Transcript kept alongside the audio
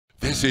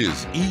This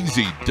is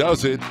Easy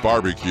Does It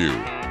Barbecue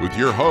with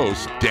your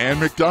host, Dan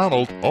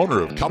McDonald,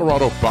 owner of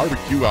Colorado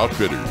Barbecue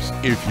Outfitters.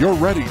 If you're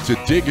ready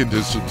to dig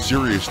into some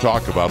serious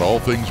talk about all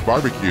things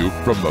barbecue,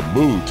 from the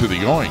moo to the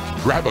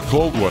oink, grab a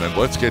cold one and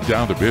let's get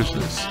down to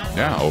business.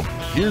 Now,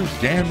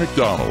 here's Dan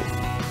McDonald.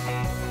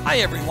 Hi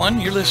everyone,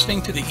 you're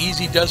listening to the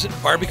Easy Does It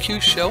Barbecue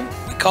Show.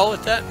 We call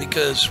it that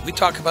because we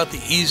talk about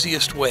the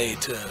easiest way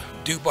to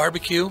do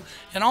barbecue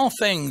and all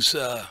things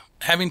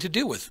having to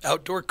do with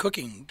outdoor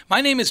cooking.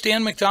 My name is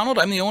Dan McDonald.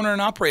 I'm the owner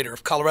and operator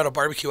of Colorado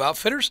Barbecue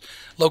Outfitters,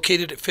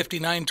 located at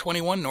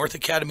 5921 North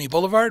Academy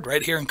Boulevard,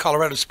 right here in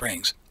Colorado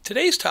Springs.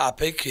 Today's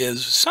topic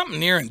is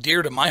something near and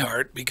dear to my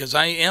heart because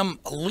I am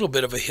a little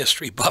bit of a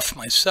history buff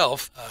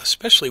myself,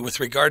 especially with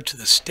regard to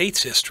the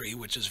state's history,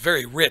 which is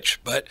very rich,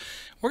 but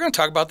we're going to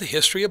talk about the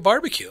history of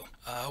barbecue.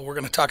 We're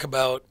going to talk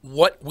about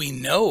what we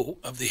know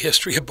of the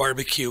history of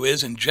barbecue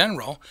is in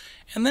general,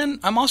 and then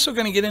I'm also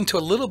going to get into a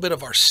little bit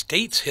of our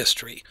state's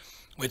history,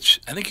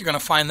 which I think you're going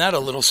to find that a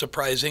little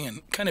surprising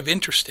and kind of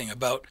interesting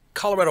about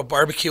Colorado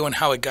barbecue and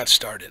how it got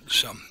started.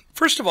 So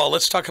first of all,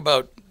 let's talk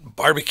about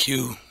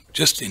barbecue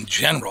just in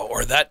general,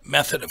 or that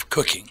method of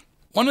cooking.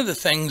 One of the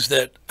things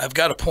that I've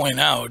got to point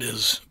out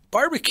is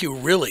barbecue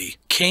really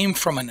came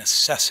from a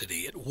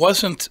necessity. It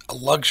wasn't a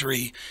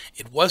luxury.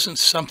 It wasn't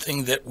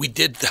something that we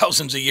did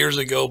thousands of years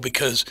ago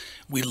because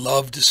we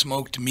loved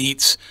smoked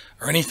meats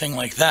or anything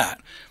like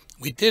that.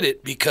 We did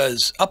it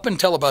because up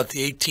until about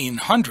the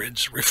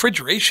 1800s,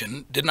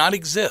 refrigeration did not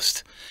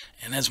exist.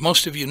 And as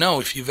most of you know,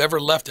 if you've ever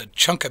left a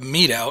chunk of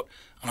meat out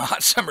on a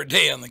hot summer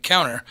day on the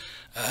counter,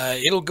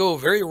 it'll go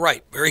very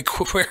ripe very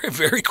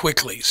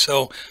quickly.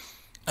 So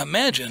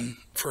imagine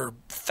for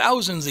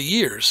thousands of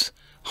years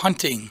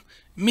hunting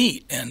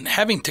meat and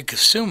having to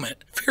consume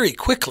it very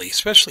quickly,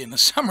 especially in the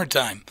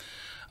summertime.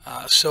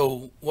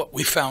 So what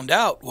we found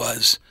out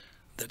was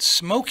that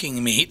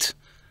smoking meat,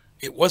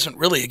 it wasn't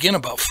really, again,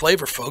 about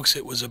flavor, folks.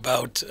 It was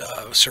about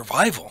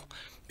survival,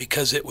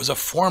 because it was a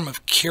form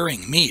of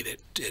curing meat.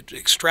 It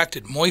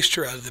extracted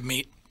moisture out of the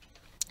meat,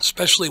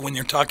 especially when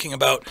you're talking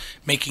about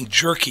making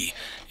jerky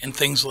and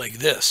things like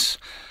this.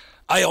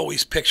 I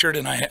always pictured,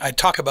 and I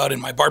talk about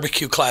in my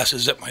barbecue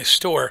classes at my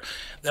store,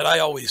 that I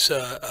always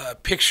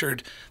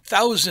pictured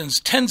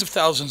tens of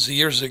thousands of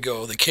years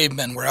ago, the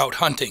cavemen were out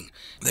hunting.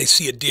 They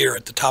see a deer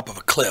at the top of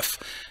a cliff,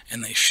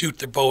 and they shoot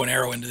their bow and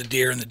arrow into the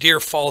deer, and the deer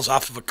falls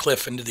off of a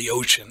cliff into the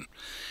ocean.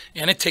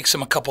 And it takes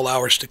them a couple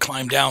hours to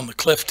climb down the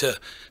cliff to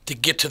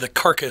get to the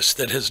carcass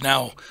that has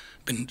now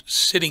been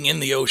sitting in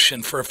the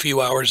ocean for a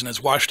few hours and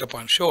has washed up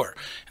on shore.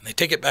 And they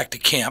take it back to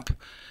camp.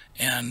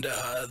 And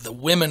the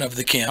women of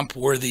the camp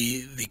were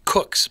the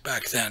cooks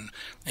back then,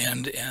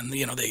 and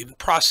you know, they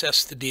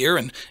processed the deer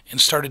and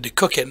started to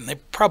cook it, and they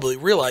probably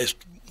realized,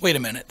 wait a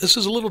minute, this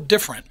is a little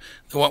different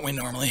than what we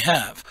normally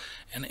have,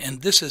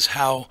 and this is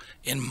how,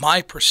 in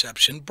my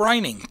perception,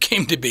 brining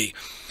came to be.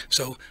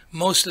 So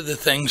most of the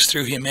things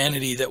through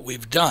humanity that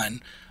we've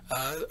done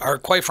are,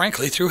 quite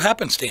frankly, through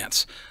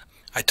happenstance.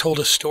 I told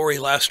a story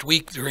last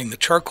week during the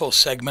charcoal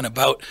segment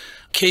about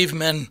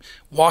cavemen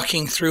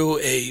walking through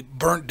a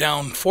burnt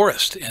down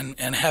forest and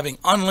having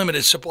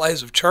unlimited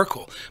supplies of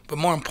charcoal. But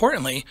more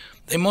importantly,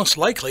 they most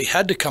likely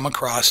had to come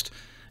across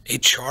a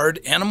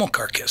charred animal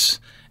carcass.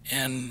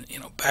 And, you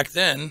know, back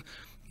then,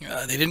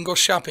 they didn't go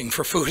shopping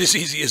for food as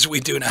easy as we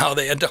do now.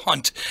 They had to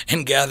hunt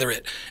and gather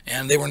it.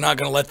 And they were not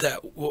going to let that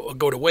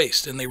go to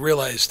waste. And they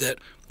realized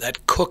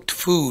that cooked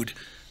food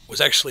was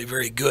actually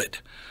very good.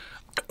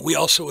 We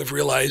also have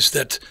realized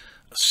that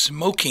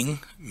smoking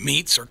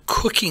meats or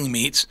cooking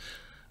meats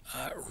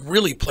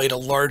really played a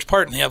large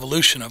part in the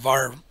evolution of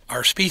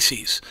our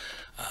species.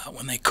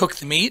 When they cooked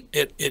the meat,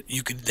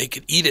 they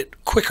could eat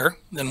it quicker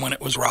than when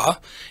it was raw.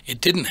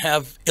 It didn't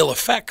have ill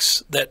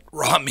effects that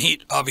raw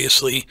meat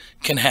obviously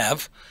can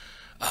have.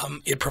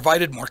 It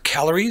provided more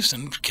calories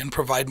and can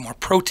provide more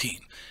protein.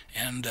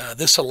 And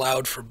this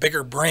allowed for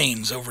bigger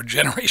brains over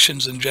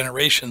generations and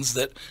generations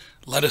that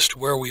led us to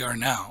where we are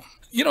now.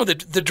 You know, the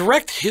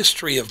direct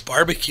history of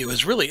barbecue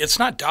is really, it's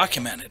not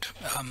documented.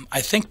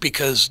 I think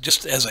because,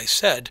 just as I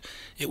said,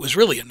 it was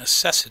really a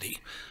necessity.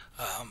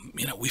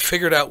 You know, we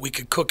figured out we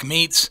could cook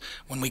meats.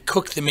 When we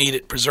cooked the meat,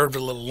 it preserved a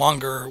little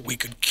longer. We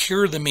could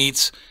cure the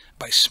meats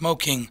by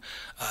smoking.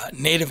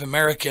 Native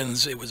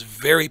Americans, it was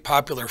very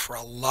popular for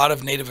a lot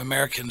of Native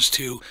Americans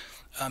to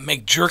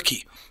make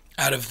jerky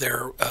out of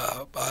their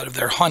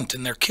hunt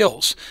and their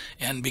kills.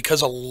 And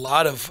because a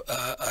lot of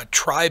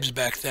tribes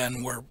back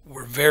then were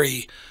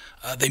very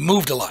they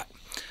moved a lot.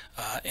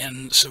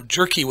 And so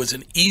jerky was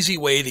an easy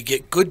way to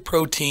get good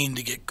protein,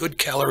 to get good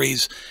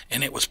calories,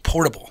 and it was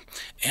portable.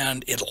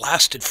 And it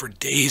lasted for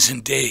days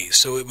and days.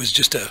 So it was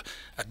just a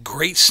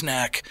great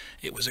snack.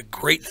 It was a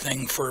great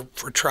thing for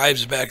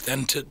tribes back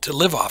then to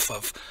live off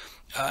of.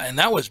 And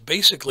that was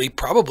basically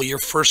probably your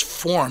first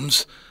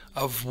forms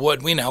of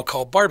what we now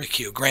call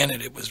barbecue.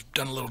 Granted, it was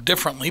done a little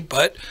differently,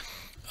 but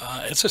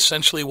it's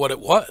essentially what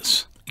it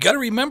was. You got to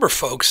remember,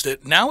 folks,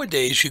 that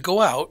nowadays you go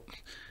out,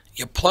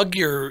 you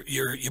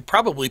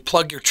probably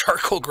plug your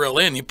charcoal grill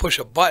in, you push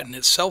a button,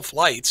 it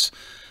self-lights.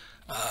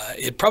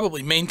 It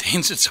probably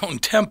maintains its own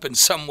temp in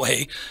some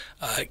way.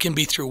 It can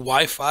be through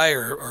Wi-Fi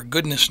or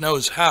goodness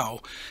knows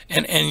how.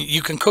 And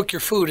you can cook your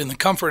food in the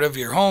comfort of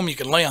your home. You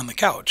can lay on the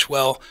couch.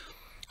 Well,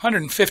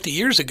 150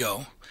 years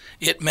ago,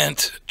 it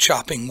meant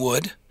chopping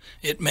wood.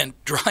 It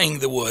meant drying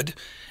the wood.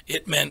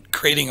 It meant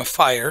creating a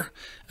fire.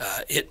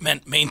 It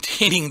meant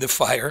maintaining the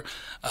fire.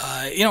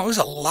 It was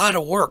a lot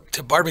of work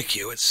to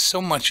barbecue. It's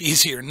so much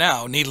easier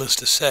now, needless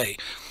to say.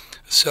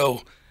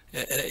 So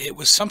it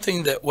was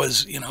something that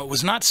was, it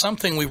was not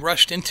something we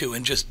rushed into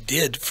and just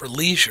did for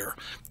leisure.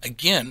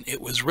 Again, it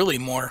was really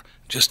more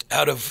just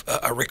out of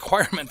a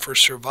requirement for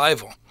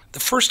survival. The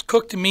first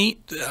cooked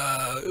meat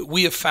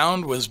we have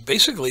found was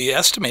basically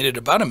estimated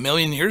about 1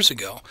 million years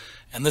ago.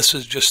 And this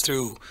is just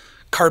through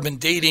carbon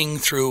dating,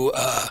 through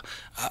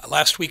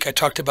last week I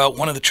talked about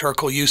one of the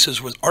charcoal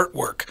uses was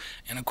artwork.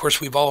 And of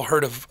course we've all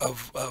heard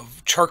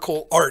of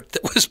charcoal art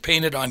that was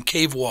painted on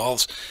cave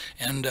walls,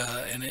 and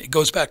it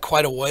goes back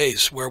quite a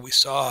ways where we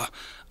saw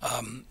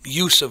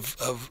use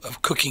of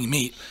cooking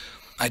meat.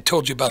 I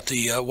told you about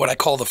the what I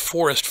call the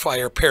forest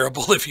fire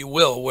parable, if you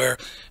will, where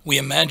we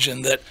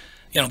imagine that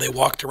they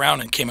walked around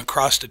and came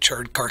across a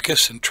charred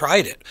carcass and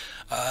tried it.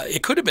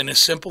 It could have been as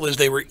simple as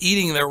they were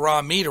eating their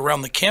raw meat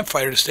around the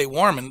campfire to stay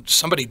warm, and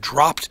somebody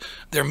dropped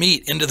their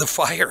meat into the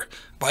fire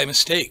by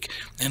mistake.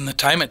 And the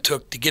time it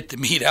took to get the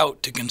meat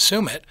out to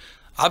consume it,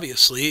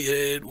 obviously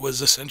it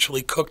was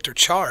essentially cooked or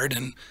charred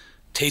and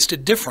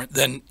tasted different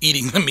than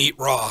eating the meat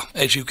raw,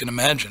 as you can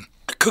imagine.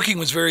 Cooking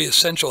was very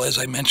essential, as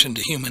I mentioned,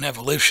 to human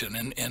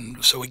evolution.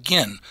 And so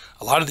again,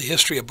 a lot of the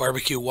history of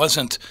barbecue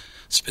wasn't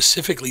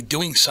specifically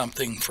doing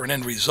something for an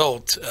end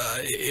result.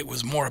 It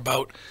was more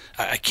about,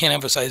 I can't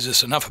emphasize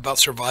this enough, about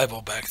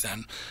survival back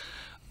then.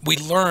 We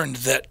learned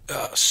that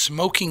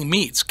smoking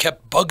meats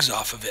kept bugs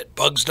off of it.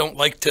 Bugs don't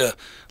like to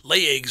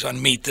lay eggs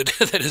on meat that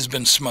has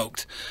been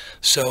smoked.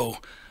 So,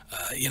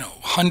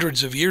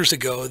 hundreds of years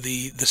ago,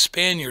 the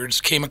Spaniards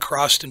came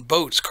across in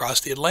boats across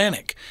the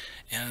Atlantic.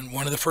 And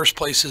one of the first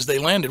places they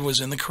landed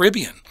was in the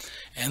Caribbean.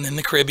 And in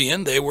the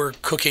Caribbean, they were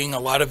cooking a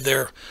lot of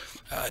their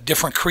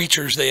different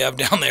creatures they have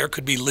down there.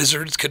 Could be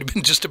lizards, could have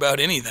been just about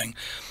anything.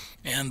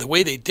 And the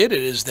way they did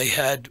it is they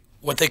had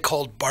what they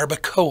called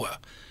barbacoa,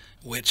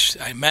 which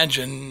I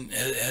imagine,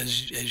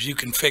 as you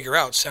can figure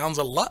out, sounds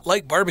a lot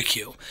like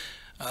barbecue.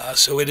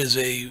 So it is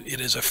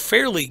a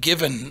fairly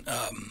given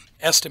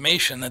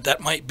estimation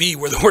that might be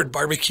where the word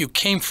barbecue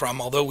came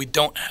from, although we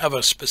don't have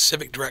a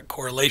specific direct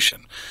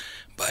correlation.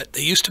 But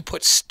they used to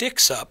put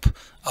sticks up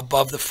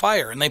above the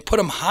fire, and they put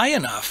them high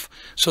enough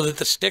so that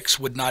the sticks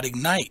would not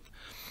ignite.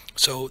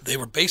 So they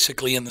were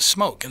basically in the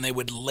smoke, and they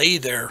would lay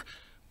their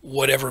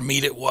whatever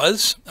meat it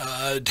was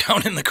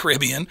down in the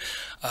Caribbean,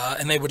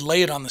 and they would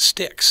lay it on the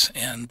sticks.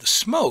 And the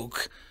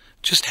smoke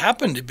just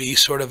happened to be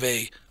sort of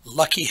a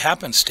lucky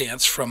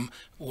happenstance from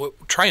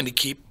trying to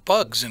keep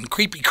bugs and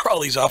creepy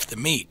crawlies off the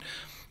meat.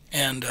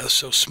 And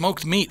so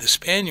smoked meat, the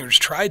Spaniards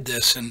tried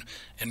this and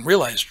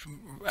realized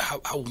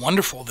how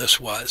wonderful this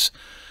was.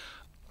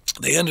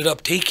 They ended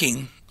up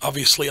taking,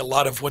 obviously, a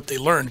lot of what they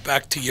learned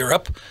back to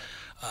Europe,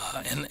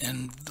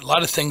 and a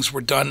lot of things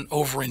were done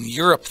over in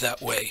Europe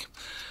that way.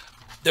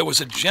 There was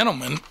a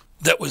gentleman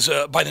that was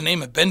by the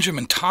name of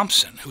Benjamin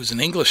Thompson, who was an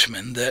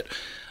Englishman, that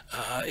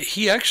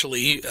he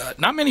actually,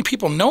 not many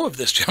people know of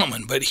this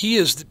gentleman, but he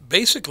is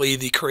basically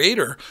the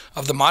creator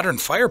of the modern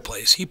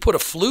fireplace. He put a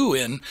flue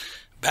in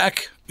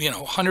back,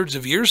 hundreds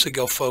of years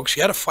ago, folks.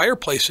 You had a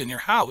fireplace in your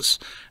house,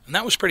 and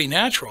that was pretty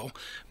natural,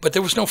 but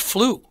there was no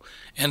flue.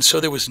 And so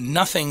there was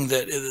nothing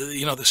that,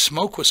 the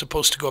smoke was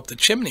supposed to go up the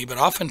chimney, but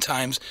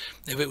oftentimes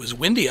if it was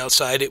windy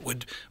outside, it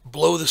would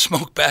blow the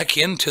smoke back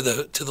into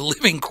the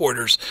living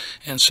quarters.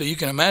 And so you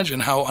can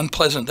imagine how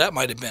unpleasant that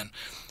might have been.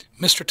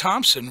 Mr.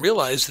 Thompson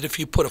realized that if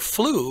you put a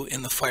flue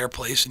in the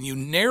fireplace and you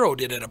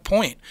narrowed it at a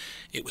point,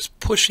 it was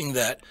pushing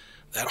that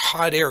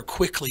hot air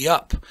quickly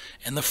up,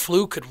 and the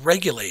flue could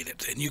regulate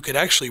it, and you could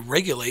actually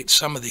regulate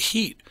some of the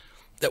heat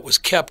that was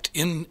kept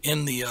in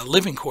the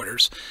living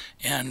quarters,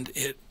 and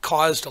it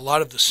caused a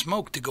lot of the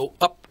smoke to go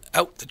up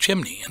out the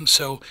chimney. And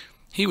so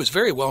he was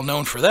very well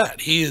known for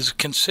that. He is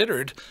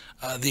considered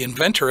the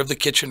inventor of the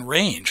kitchen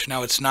range.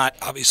 Now, it's not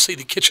obviously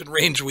the kitchen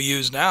range we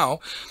use now.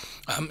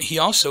 He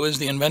also is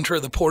the inventor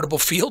of the portable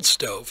field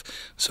stove.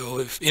 So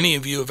if any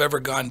of you have ever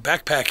gone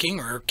backpacking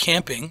or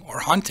camping or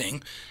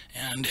hunting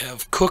and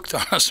have cooked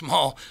on a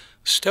small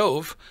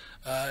stove,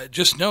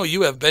 just know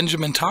you have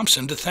Benjamin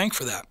Thompson to thank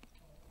for that.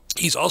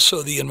 He's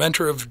also the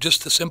inventor of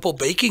just the simple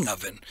baking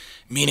oven,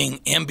 meaning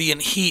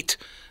ambient heat,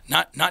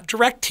 not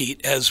direct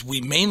heat, as we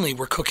mainly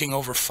were cooking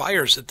over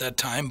fires at that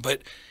time,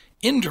 but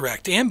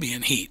indirect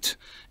ambient heat.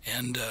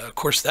 And of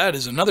course, that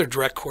is another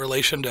direct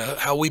correlation to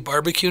how we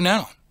barbecue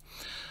now.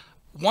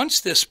 Once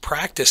this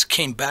practice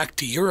came back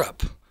to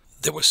Europe,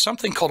 there was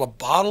something called a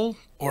bottle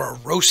or a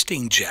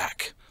roasting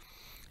jack.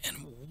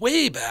 And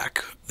way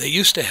back, they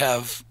used to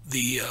have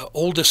the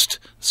oldest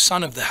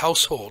son of the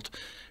household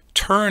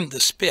turn the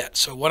spit.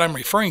 So what I'm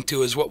referring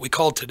to is what we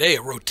call today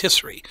a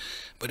rotisserie,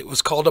 but it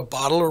was called a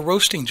bottle or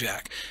roasting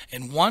jack.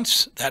 And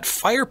once that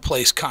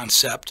fireplace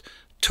concept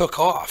took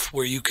off,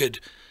 where you could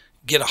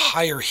get a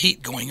higher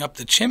heat going up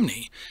the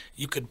chimney,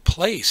 you could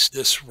place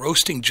this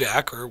roasting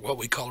jack, or what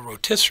we call a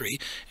rotisserie,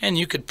 and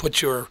you could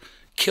put your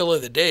kill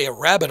of the day, a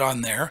rabbit,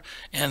 on there,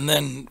 and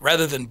then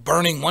rather than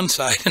burning one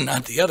side and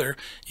not the other,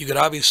 you could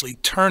obviously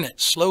turn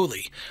it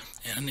slowly.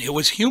 And it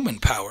was human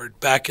powered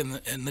back in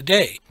the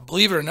day.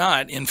 Believe it or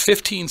not, in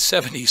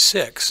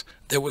 1576,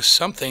 there was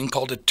something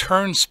called a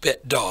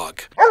turnspit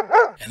dog.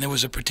 And there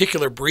was a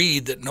particular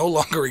breed that no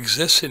longer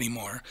exists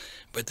anymore.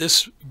 But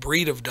this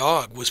breed of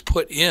dog was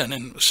put in,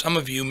 and some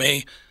of you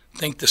may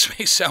think this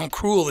may sound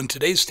cruel in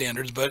today's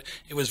standards, but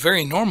it was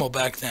very normal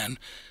back then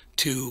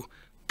to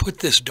put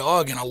this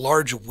dog in a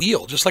large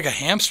wheel, just like a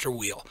hamster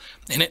wheel,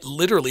 and it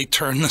literally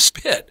turned the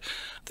spit.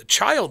 The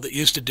child that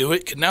used to do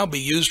it could now be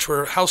used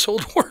for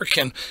household work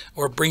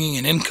or bringing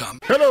in income.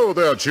 Hello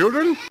there,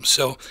 children.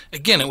 So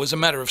again, it was a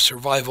matter of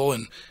survival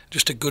and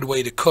just a good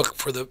way to cook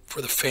for the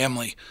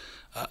family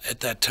at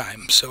that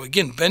time. So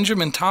again,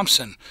 Benjamin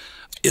Thompson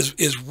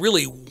is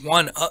really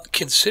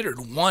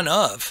considered one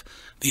of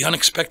the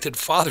unexpected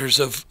fathers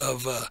of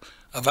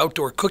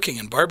outdoor cooking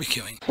and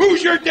barbecuing.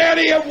 Who's your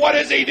daddy and what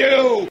does he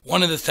do?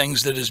 One of the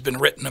things that has been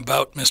written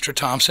about Mr.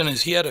 Thompson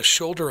is he had a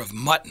shoulder of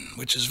mutton,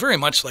 which is very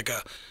much like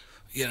a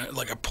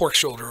pork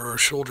shoulder or a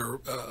shoulder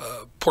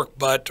pork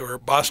butt or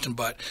Boston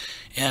butt.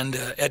 And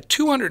at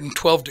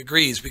 212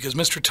 degrees, because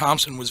Mr.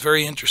 Thompson was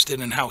very interested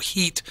in how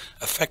heat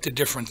affected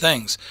different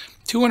things,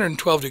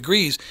 212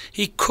 degrees,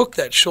 he cooked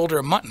that shoulder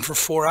of mutton for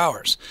 4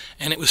 hours,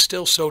 and it was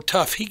still so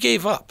tough, he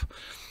gave up.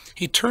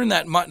 He turned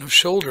that mutton of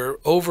shoulder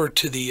over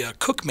to the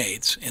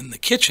cookmaids in the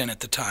kitchen at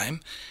the time,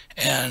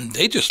 and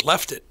they just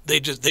left it. They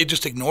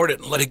just ignored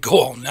it and let it go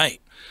all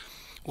night.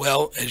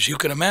 Well, as you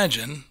can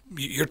imagine,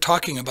 you're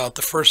talking about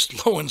the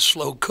first low and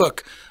slow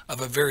cook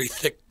of a very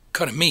thick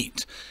cut of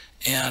meat.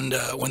 And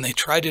when they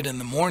tried it in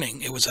the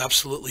morning, it was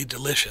absolutely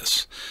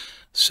delicious.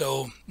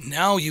 So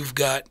now you've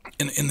got,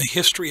 in the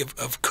history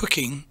of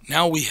cooking,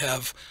 now we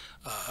have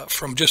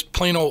from just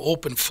plain old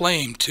open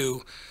flame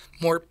to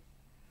more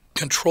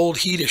controlled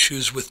heat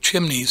issues with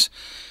chimneys.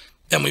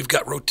 Then we've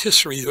got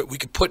rotisserie that we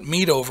could put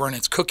meat over and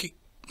it's cooking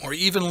more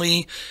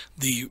evenly.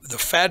 The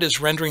fat is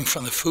rendering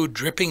from the food,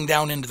 dripping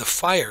down into the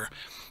fire.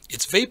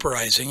 It's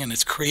vaporizing and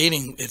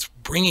it's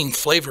bringing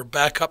flavor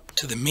back up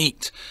to the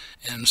meat.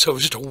 And so it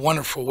was just a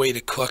wonderful way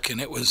to cook,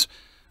 and it was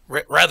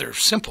rather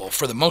simple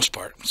for the most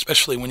part,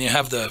 especially when you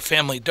have the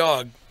family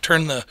dog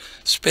turn the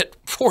spit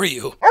for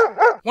you.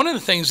 One of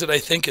the things that I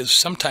think is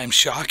sometimes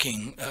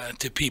shocking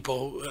to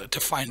people to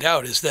find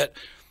out is that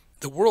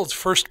the world's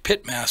first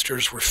pit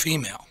masters were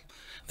female.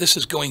 This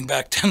is going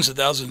back tens of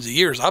thousands of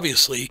years.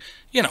 Obviously,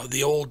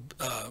 the old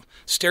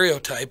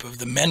stereotype of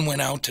the men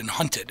went out and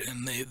hunted,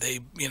 and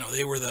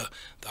they were the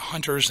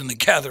hunters and the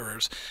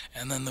gatherers,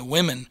 and then the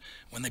women,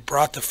 when they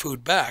brought the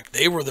food back,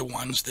 they were the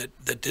ones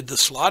that did the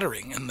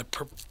slaughtering and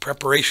the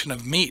preparation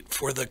of meat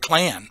for the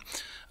clan.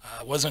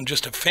 It wasn't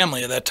just a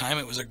family at that time.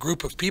 It was a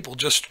group of people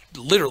just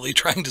literally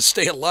trying to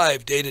stay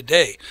alive day to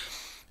day.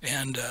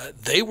 And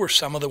they were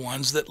some of the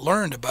ones that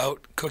learned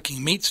about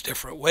cooking meats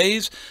different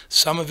ways.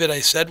 Some of it, I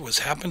said, was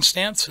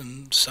happenstance,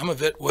 and some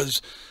of it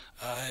was,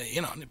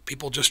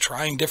 people just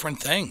trying different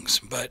things.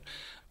 But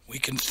we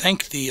can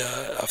thank the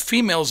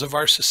females of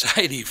our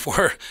society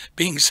for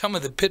being some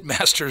of the pit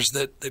masters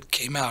that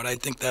came out. I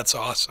think that's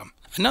awesome.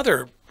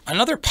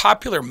 Another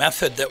popular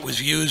method that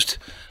was used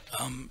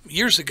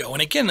years ago,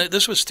 and again,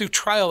 this was through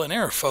trial and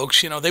error,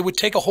 folks. They would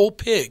take a whole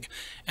pig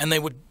and they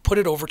would put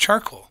it over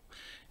charcoal.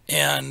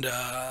 And,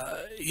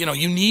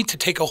 you need to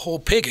take a whole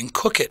pig and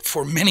cook it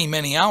for many,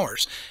 many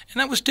hours. And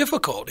that was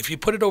difficult. If you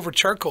put it over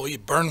charcoal,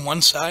 you'd burn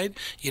one side,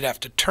 you'd have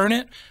to turn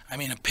it. I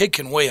mean, a pig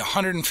can weigh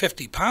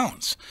 150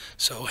 pounds.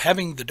 So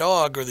having the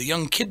dog or the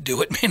young kid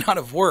do it may not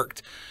have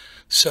worked.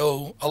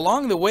 So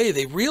along the way,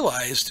 they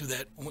realized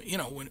that,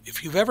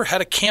 if you've ever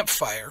had a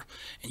campfire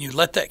and you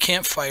let that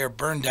campfire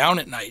burn down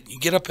at night, you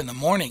get up in the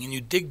morning and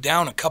you dig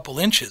down a couple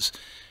inches,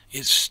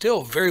 it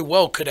still very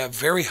well could have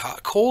very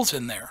hot coals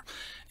in there.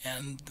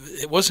 And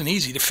it wasn't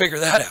easy to figure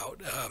that out.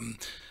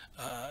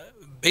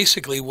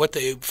 Basically, what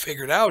they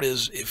figured out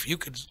is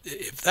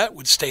if that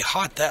would stay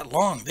hot that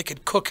long, they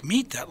could cook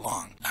meat that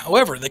long.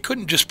 However, they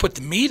couldn't just put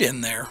the meat in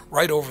there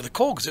right over the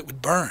coal because it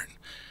would burn.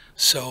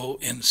 So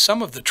in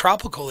some of the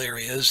tropical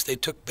areas, they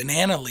took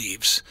banana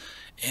leaves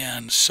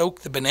and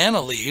soaked the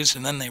banana leaves,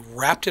 and then they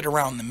wrapped it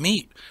around the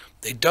meat.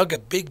 They dug a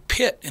big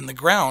pit in the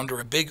ground or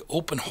a big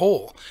open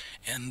hole,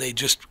 and they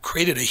just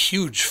created a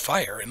huge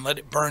fire and let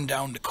it burn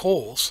down to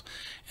coals.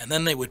 And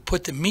then they would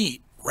put the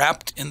meat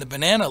wrapped in the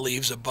banana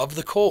leaves above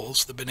the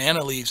coals. The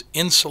banana leaves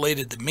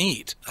insulated the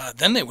meat.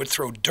 Then they would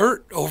throw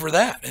dirt over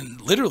that and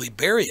literally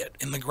bury it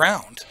in the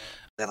ground.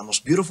 They had the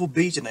most beautiful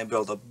beach, and they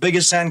built the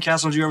biggest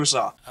sandcastles you ever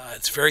saw.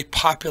 It's very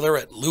popular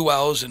at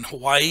luau's in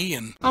Hawaii.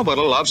 And how about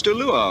a lobster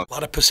luau? A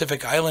lot of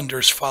Pacific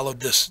Islanders followed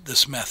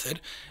this method.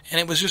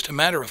 And it was just a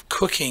matter of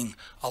cooking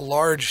a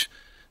large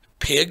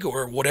pig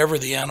or whatever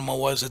the animal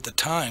was at the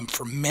time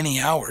for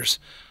many hours.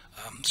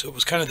 So it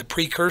was kind of the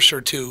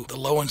precursor to the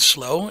low and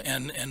slow,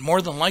 and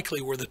more than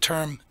likely where the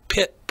term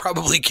pit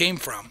probably came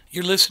from.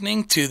 You're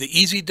listening to the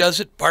Easy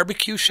Does It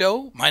Barbecue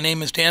Show. My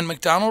name is Dan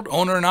McDonald,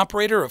 owner and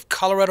operator of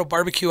Colorado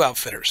Barbecue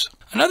Outfitters.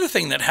 Another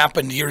thing that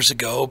happened years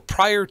ago,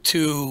 prior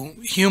to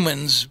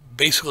humans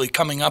basically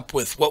coming up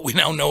with what we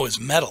now know as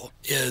metal,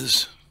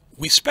 is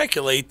we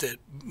speculate that,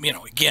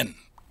 again,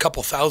 a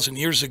couple thousand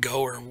years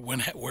ago or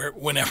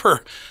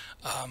whenever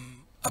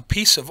a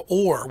piece of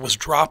ore was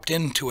dropped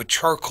into a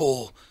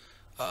charcoal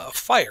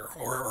fire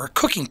or a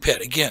cooking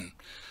pit, again.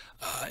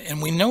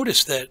 And we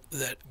noticed that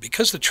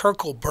because the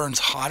charcoal burns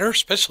hotter,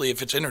 especially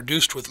if it's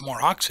introduced with more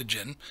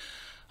oxygen,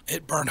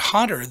 it burned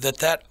hotter,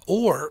 that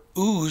ore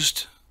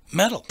oozed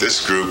metal.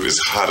 This group is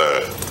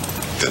hotter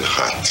than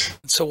hot.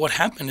 So what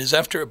happened is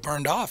after it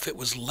burned off, it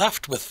was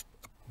left with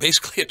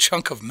basically a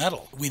chunk of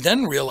metal. We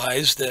then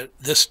realized that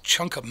this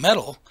chunk of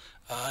metal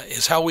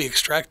is how we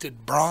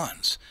extracted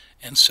bronze.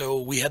 And so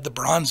we had the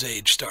Bronze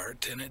Age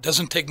start. And it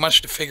doesn't take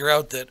much to figure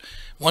out that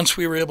once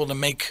we were able to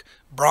make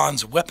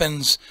bronze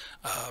weapons,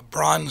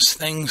 bronze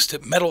things,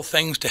 metal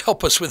things to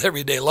help us with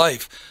everyday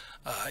life,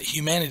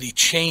 humanity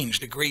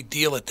changed a great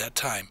deal at that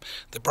time.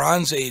 The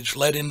Bronze Age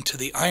led into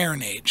the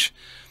Iron Age.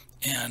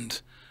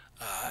 And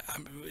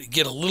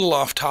get a little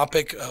off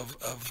topic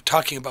of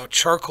talking about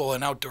charcoal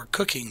and outdoor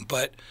cooking,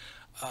 but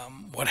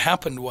what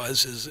happened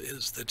was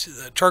that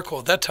the charcoal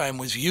at that time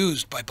was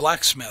used by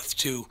blacksmiths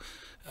to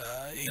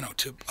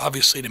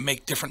obviously to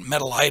make different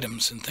metal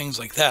items and things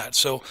like that.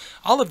 So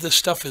all of this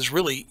stuff is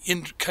really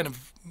kind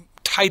of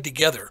tied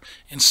together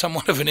in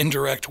somewhat of an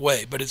indirect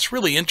way, but it's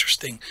really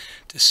interesting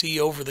to see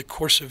over the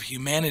course of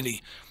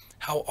humanity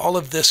how all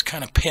of this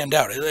kind of panned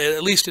out.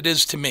 At least it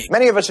is to me.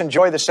 Many of us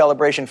enjoy the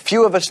celebration.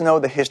 Few of us know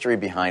the history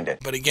behind it.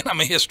 But again, I'm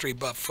a history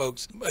buff,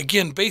 folks.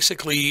 Again,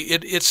 basically,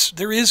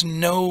 there is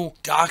no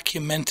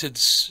documented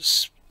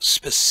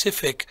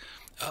specific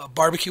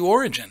barbecue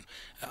origin.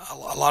 A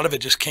lot of it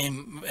just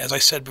came, as I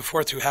said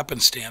before, through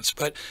happenstance.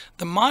 But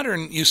the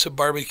modern use of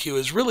barbecue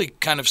is really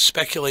kind of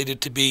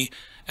speculated to be,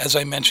 as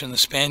I mentioned, the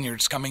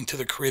Spaniards coming to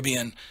the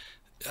Caribbean,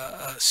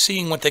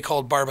 seeing what they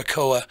called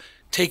barbacoa,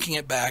 taking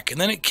it back, and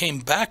then it came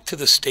back to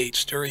the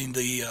States during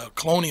the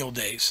colonial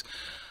days.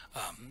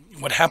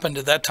 What happened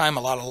at that time,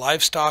 a lot of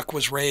livestock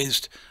was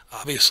raised.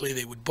 Obviously,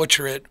 they would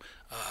butcher it.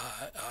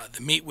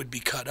 The meat would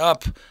be cut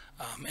up,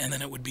 and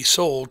then it would be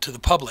sold to the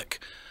public.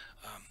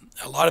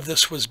 A lot of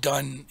this was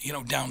done,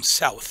 down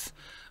south.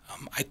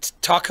 I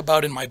talk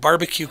about in my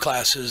barbecue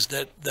classes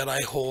that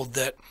I hold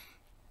that,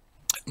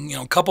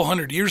 a couple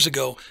hundred years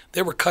ago,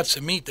 there were cuts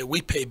of meat that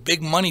we pay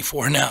big money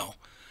for now.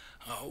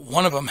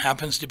 One of them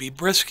happens to be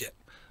brisket.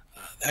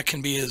 That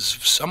can be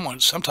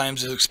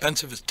sometimes as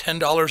expensive as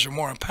 $10 or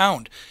more a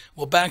pound.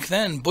 Well, back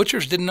then,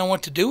 butchers didn't know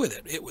what to do with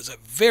it. It was a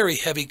very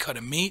heavy cut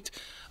of meat.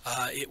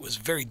 It was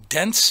very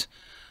dense.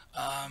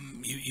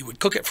 You would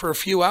cook it for a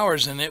few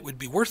hours and it would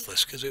be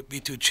worthless because it would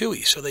be too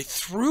chewy. So they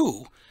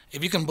threw,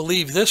 if you can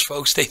believe this,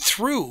 folks, they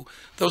threw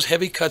those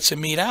heavy cuts of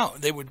meat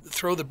out. They would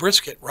throw the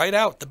brisket right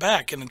out the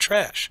back in the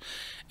trash.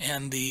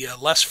 And the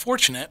less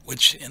fortunate,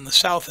 which in the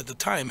South at the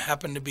time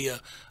happened to be a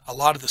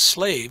lot of the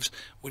slaves,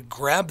 would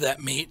grab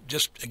that meat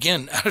just,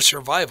 again, out of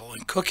survival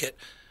and cook it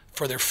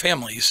for their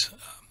families.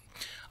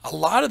 A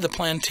lot of the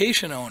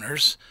plantation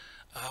owners,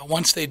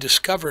 once they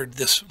discovered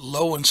this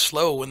low and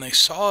slow, when they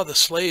saw the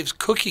slaves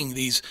cooking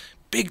these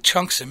big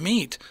chunks of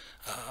meat,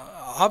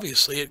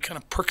 obviously it kind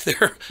of perked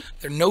their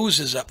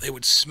noses up. They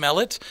would smell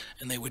it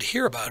and they would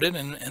hear about it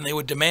and they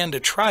would demand to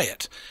try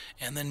it.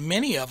 And then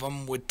many of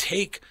them would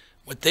take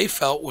what they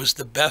felt was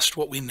the best,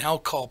 what we now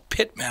call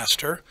pit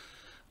master,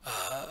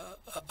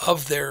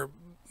 of their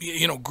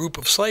group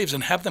of slaves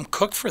and have them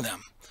cook for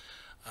them.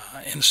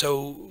 And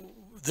so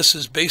this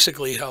is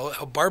basically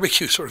how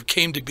barbecue sort of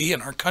came to be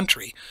in our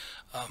country.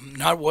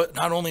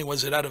 Not only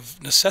was it out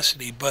of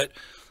necessity, but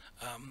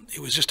it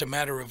was just a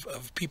matter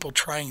of people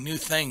trying new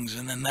things,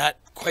 and then that,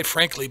 quite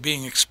frankly,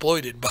 being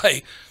exploited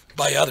by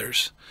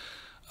others.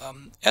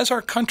 As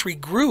our country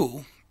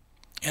grew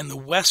and the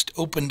West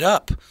opened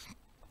up,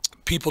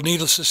 people,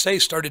 needless to say,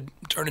 started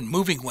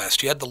moving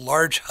west. You had the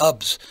large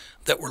hubs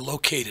that were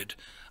located.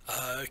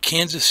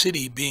 Kansas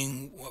City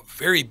being a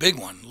very big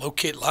one.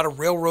 A lot of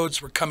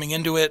railroads were coming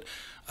into it,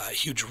 a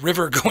huge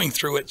river going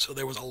through it, so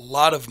there was a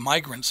lot of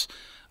migrants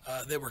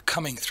that were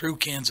coming through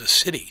Kansas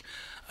City.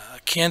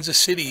 Kansas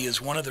City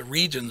is one of the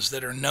regions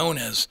that are known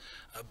as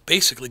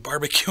basically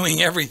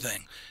barbecuing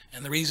everything.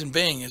 And the reason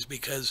being is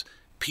because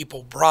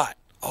people brought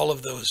all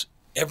of those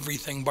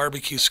everything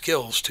barbecue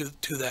skills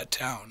to that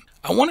town.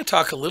 I want to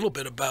talk a little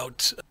bit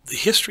about the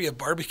history of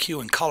barbecue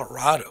in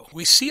Colorado.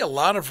 We see a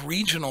lot of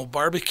regional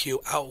barbecue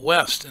out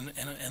west,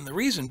 and the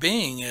reason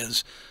being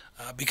is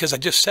because I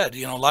just said,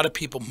 a lot of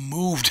people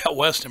moved out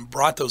west and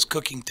brought those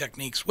cooking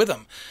techniques with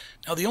them.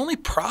 Now, the only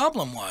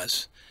problem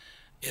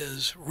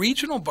is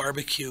regional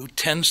barbecue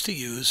tends to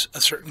use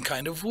a certain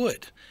kind of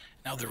wood.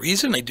 Now, the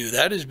reason they do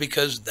that is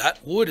because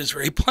that wood is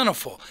very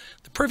plentiful.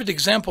 The perfect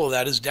example of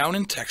that is down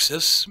in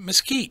Texas.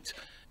 Mesquite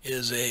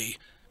is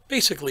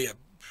basically a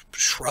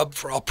shrub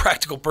for all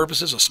practical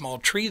purposes, a small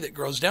tree that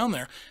grows down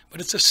there,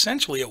 but it's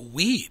essentially a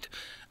weed.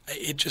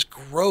 it just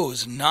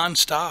grows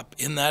nonstop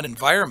in that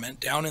environment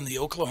down in the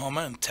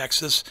Oklahoma and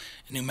Texas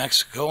and New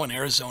Mexico and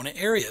Arizona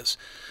areas.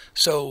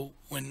 So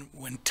when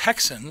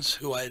Texans,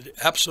 who I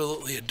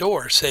absolutely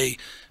adore, say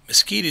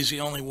mesquite is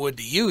the only wood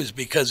to use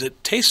because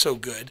it tastes so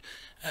good,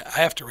 I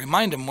have to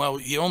remind them, well,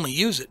 you only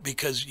use it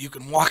because you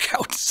can walk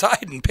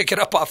outside and pick it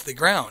up off the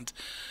ground.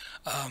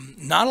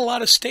 Not a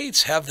lot of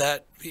states have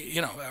that,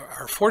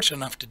 are fortunate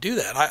enough to do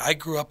that. I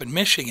grew up in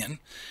Michigan,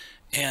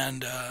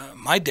 and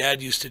my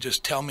dad used to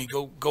just tell me,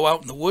 go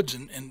out in the woods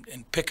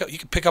and pick up. You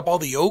could pick up all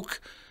the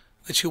oak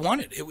that you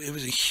wanted. It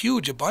was a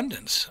huge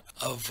abundance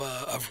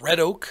of red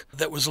oak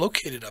that was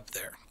located up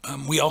there.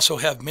 We also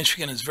have,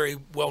 Michigan is very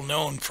well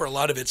known for a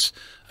lot of its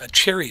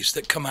cherries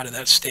that come out of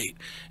that state.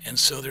 And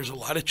so there's a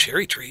lot of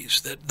cherry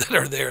trees that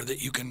are there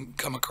that you can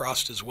come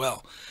across as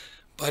well.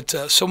 But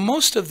so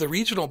most of the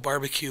regional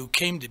barbecue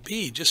came to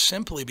be just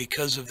simply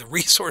because of the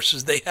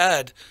resources they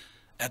had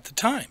at the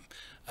time.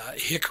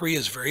 Hickory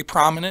is very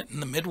prominent in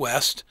the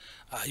Midwest.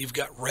 You've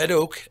got red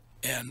oak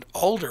and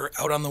alder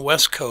out on the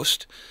West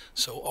Coast.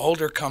 So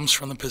alder comes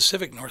from the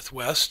Pacific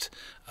Northwest.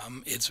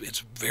 It's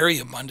very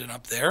abundant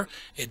up there.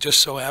 It just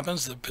so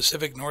happens the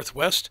Pacific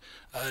Northwest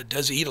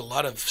does eat a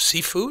lot of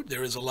seafood.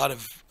 There is a lot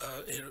of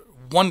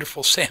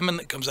wonderful salmon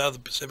that comes out of the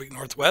Pacific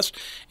Northwest,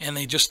 and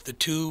the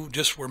two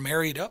just were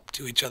married up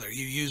to each other.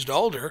 You used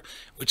alder,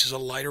 which is a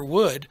lighter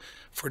wood,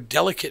 for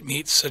delicate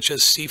meats such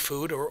as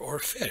seafood or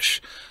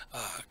fish.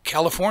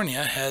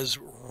 California has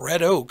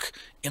red oak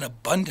in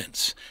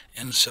abundance,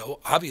 and so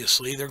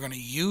obviously they're going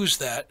to use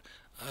that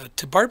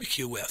to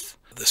barbecue with.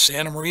 The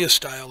Santa Maria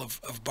style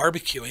of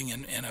barbecuing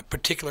and a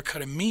particular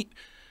cut of meat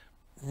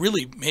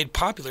really made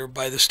popular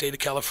by the state of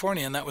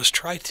California, and that was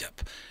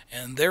tri-tip.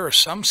 And there are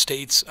some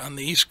states on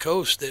the East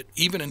Coast that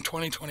even in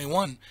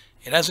 2021,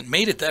 it hasn't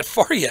made it that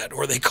far yet,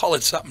 or they call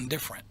it something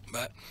different.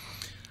 But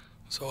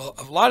so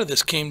a lot of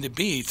this came to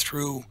be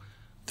through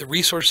the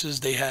resources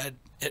they had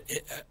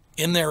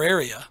in their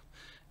area,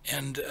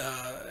 and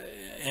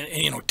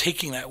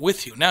taking that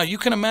with you. Now you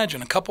can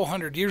imagine a couple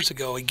hundred years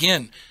ago,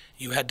 again,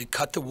 you had to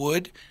cut the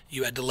wood,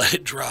 you had to let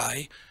it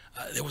dry.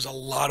 There was a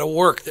lot of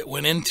work that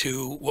went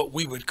into what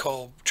we would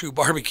call true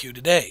barbecue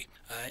today.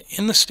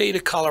 In the state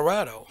of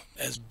Colorado,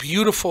 as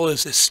beautiful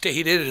as this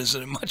state is,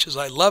 and as much as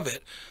I love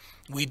it,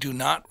 we do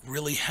not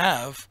really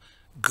have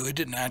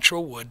good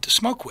natural wood to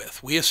smoke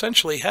with. We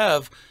essentially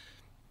have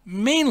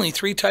mainly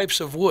three types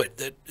of wood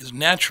that is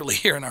naturally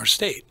here in our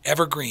state.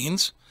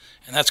 Evergreens,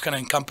 and that's going to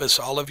encompass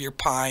all of your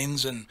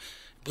pines and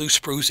blue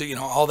spruce,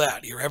 all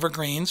that, your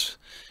evergreens.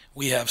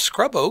 We have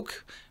scrub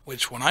oak,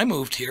 which when I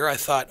moved here, I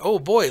thought, oh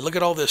boy, look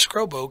at all this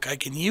scrub oak, I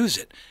can use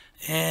it.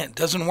 And it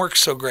doesn't work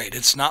so great.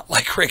 It's not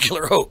like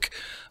regular oak.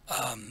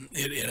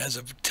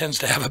 It tends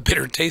to have a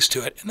bitter taste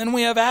to it. And then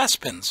we have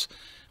aspens,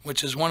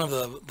 which is one of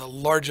the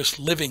largest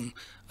living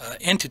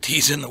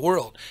entities in the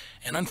world.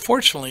 And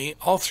unfortunately,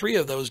 all three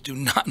of those do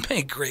not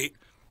make great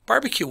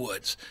barbecue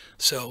woods.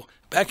 So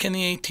back in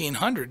the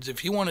 1800s,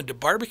 if you wanted to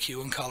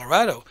barbecue in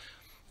Colorado,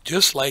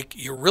 just like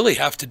you really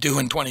have to do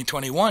in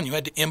 2021, you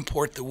had to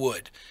import the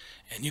wood.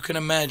 And you can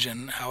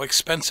imagine how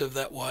expensive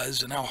that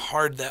was and how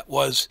hard that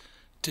was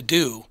to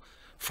do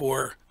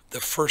for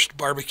the first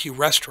barbecue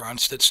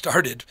restaurants that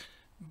started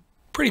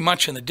pretty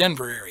much in the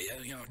Denver area.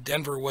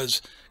 Denver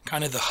was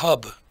kind of the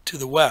hub to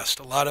the west.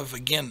 A lot of,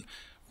 again,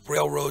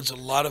 railroads, a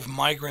lot of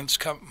immigrants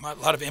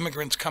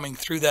coming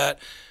through that,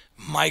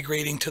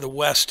 migrating to the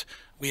west.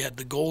 We had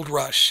the gold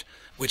rush,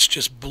 which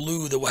just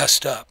blew the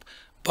west up.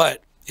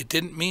 But it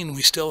didn't mean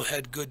we still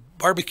had good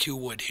barbecue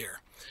wood here.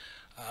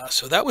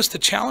 So that was the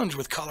challenge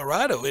with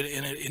Colorado,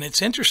 and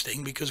it's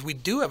interesting because we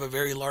do have a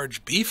very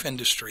large beef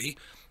industry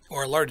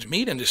or a large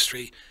meat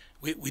industry.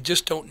 We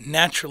just don't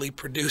naturally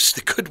produce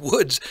the good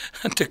woods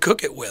to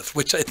cook it with,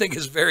 which I think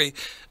is very,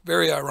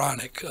 very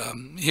ironic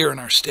here in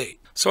our state.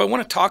 So I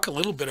want to talk a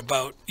little bit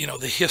about,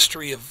 the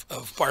history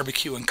of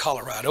barbecue in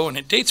Colorado, and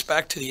it dates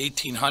back to the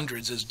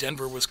 1800s as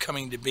Denver was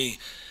coming to be.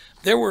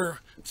 There were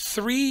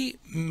three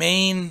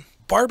main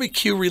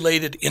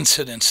barbecue-related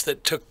incidents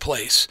that took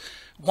place.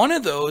 One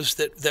of those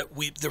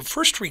the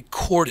first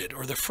recorded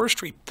or the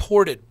first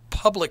reported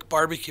public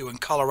barbecue in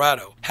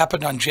Colorado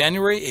happened on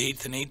January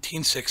 8th in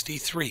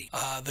 1863.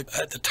 At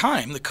the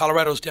time, the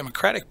Colorado's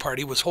Democratic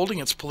Party was holding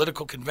its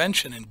political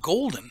convention in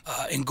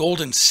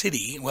Golden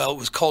City. Well, it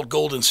was called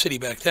Golden City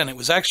back then. It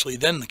was actually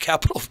then the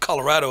capital of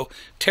Colorado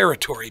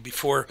Territory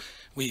before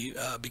we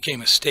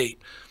became a state.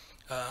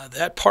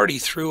 That party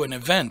threw an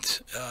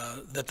event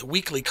that the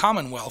Weekly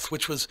Commonwealth,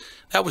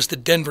 that was the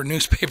Denver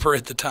newspaper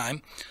at the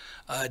time,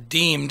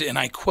 deemed, and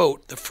I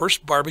quote, the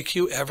first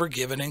barbecue ever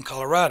given in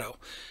Colorado.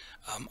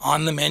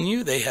 On the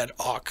menu, they had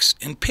ox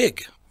and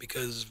pig,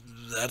 because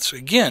that's,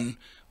 again,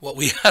 what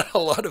we had a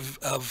lot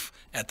of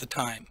at the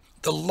time.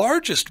 The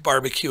largest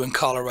barbecue in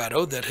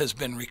Colorado that has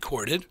been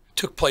recorded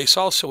took place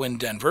also in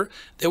Denver.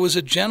 There was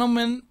a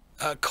gentleman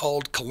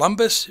called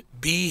Columbus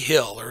B.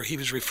 Hill, or he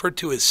was referred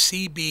to as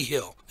C.B.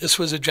 Hill. This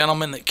was a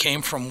gentleman that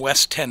came from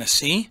West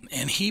Tennessee,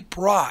 and he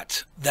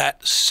brought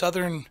that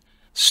southern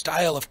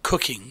style of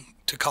cooking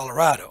to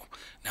Colorado.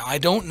 Now, I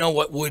don't know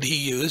what wood he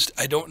used.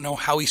 I don't know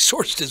how he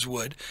sourced his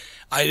wood.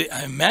 I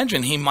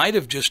imagine he might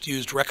have just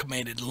used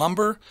recommended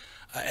lumber.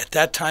 At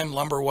that time,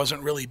 lumber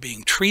wasn't really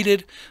being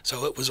treated,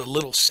 so it was a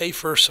little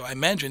safer. So I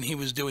imagine he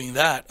was doing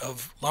that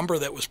of lumber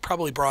that was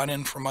probably brought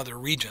in from other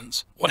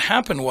regions. What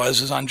happened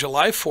was on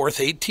July 4th,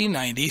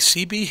 1890,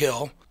 C.B.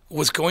 Hill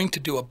was going to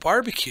do a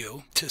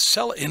barbecue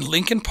in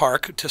Lincoln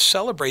Park to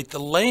celebrate the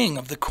laying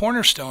of the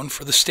cornerstone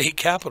for the state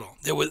capitol.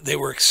 They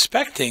were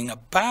expecting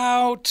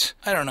about,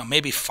 I don't know,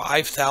 maybe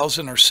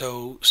 5,000 or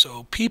so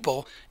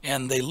people,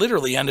 and they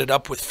literally ended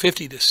up with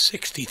 50 to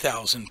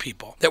 60,000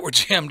 people that were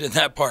jammed in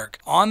that park.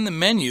 On the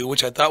menu,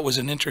 which I thought was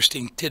an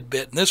interesting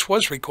tidbit, and this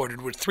was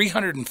recorded, with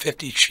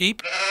 350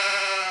 sheep,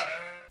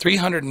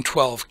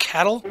 312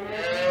 cattle,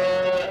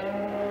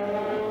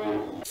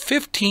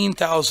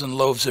 15,000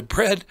 loaves of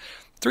bread,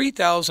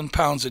 3,000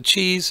 pounds of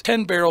cheese,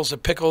 10 barrels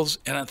of pickles,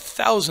 and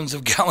thousands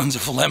of gallons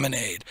of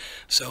lemonade.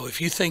 So if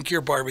you think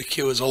your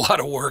barbecue is a lot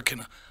of work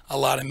and a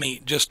lot of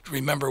meat, just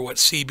remember what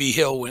C.B.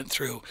 Hill went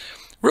through.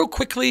 Real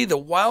quickly, the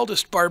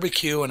wildest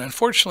barbecue, and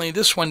unfortunately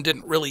this one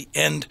didn't really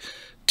end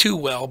too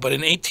well, but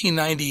in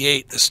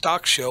 1898, the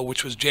stock show,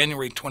 which was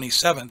January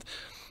 27th,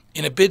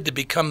 in a bid to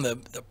become the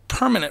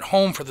permanent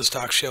home for the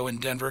stock show in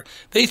Denver,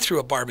 they threw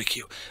a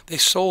barbecue. They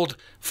sold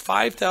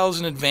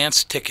 5,000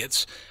 advance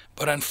tickets.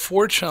 But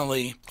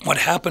unfortunately, what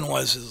happened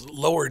was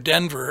Lower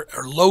Denver,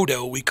 or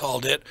Lodo we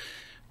called it,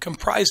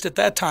 comprised at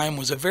that time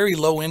was a very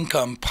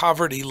low-income,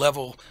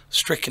 poverty-level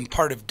stricken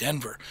part of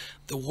Denver.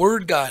 The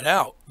word got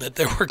out that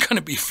there were going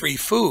to be free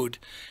food,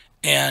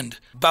 and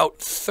about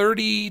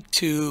 30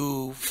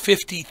 to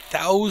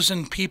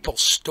 50,000 people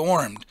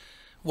stormed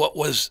what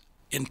was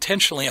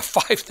intentionally a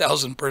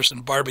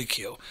 5,000-person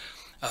barbecue.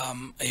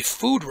 A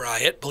food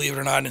riot, believe it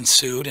or not,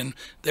 ensued, and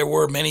there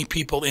were many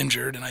people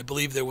injured, and I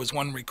believe there was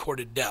one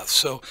recorded death.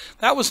 So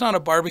that was not a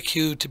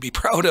barbecue to be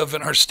proud of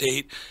in our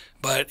state,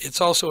 but it's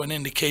also an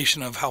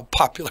indication of how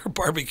popular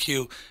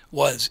barbecue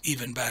was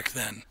even back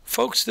then.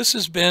 Folks, this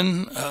has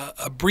been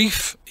a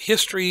brief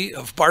history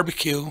of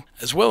barbecue,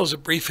 as well as a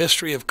brief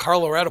history of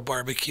Colorado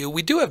barbecue.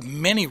 We do have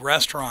many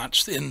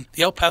restaurants in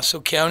the El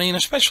Paso County, and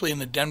especially in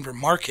the Denver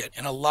market.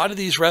 And a lot of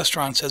these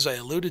restaurants, as I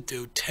alluded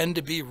to, tend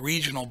to be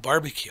regional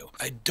barbecue.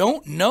 I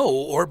don't know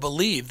or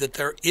believe that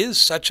there is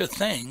such a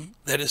thing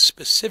that is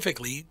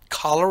specifically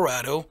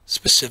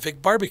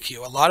Colorado-specific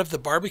barbecue. A lot of the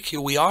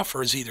barbecue we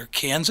offer is either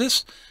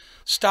Kansas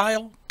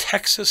style,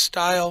 Texas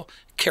style,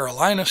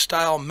 Carolina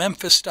style,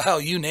 Memphis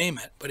style, you name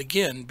it. But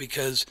again,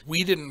 because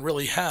we didn't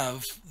really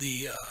have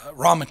the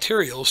raw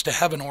materials to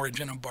have an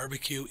origin of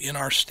barbecue in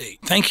our state.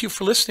 Thank you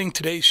for listening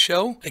to today's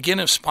show. Again,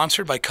 it's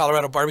sponsored by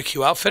Colorado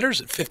Barbecue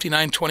Outfitters at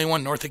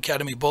 5921 North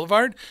Academy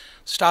Boulevard.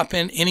 Stop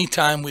in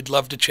anytime. We'd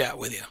love to chat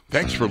with you.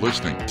 Thanks for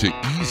listening to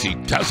Easy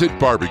Does It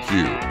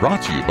Barbecue,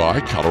 brought to you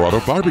by Colorado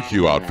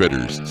Barbecue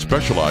Outfitters,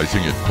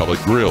 specializing in pellet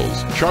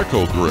grills,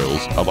 charcoal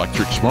grills,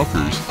 electric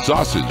smokers,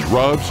 sausage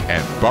rubs,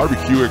 and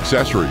barbecue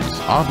accessories.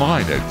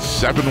 Online at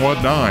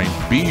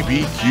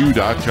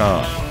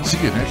 719bbq.com.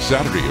 See you next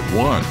Saturday at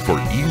 1 for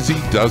Easy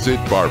Does It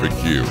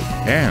Barbecue.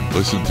 And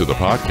listen to the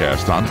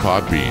podcast on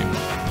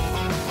Podbean.